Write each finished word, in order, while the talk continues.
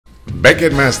Beck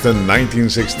Masten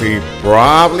 1960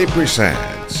 proudly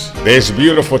presents this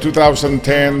beautiful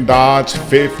 2010 Dodge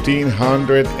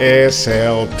 1500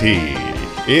 SLT.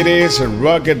 It is a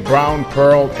rugged brown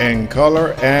pearl in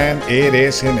color and it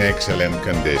is in excellent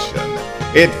condition.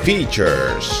 It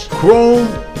features chrome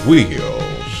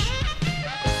wheels,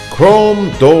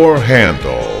 chrome door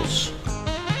handles,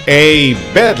 a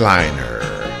bed liner,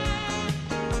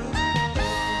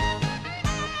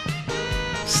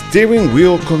 steering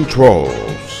wheel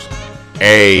controls,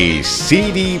 a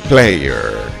CD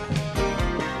player,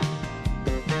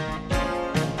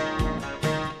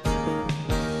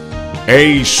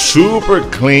 a super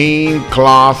clean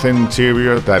cloth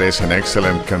interior that is in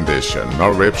excellent condition. No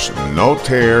rips, no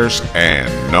tears, and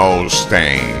no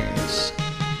stains.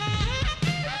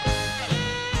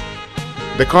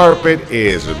 The carpet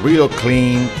is real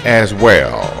clean as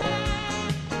well.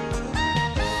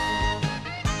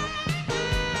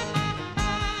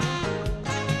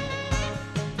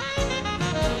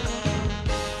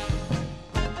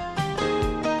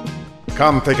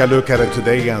 Come take a look at it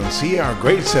today and see our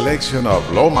great selection of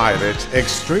low mileage,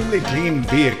 extremely clean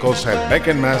vehicles at Beck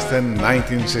Masten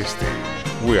 1960.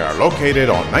 We are located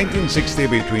on 1960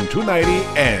 between 290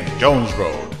 and Jones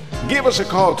Road. Give us a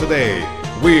call today.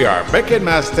 We are Beck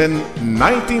Masten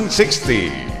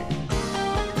 1960.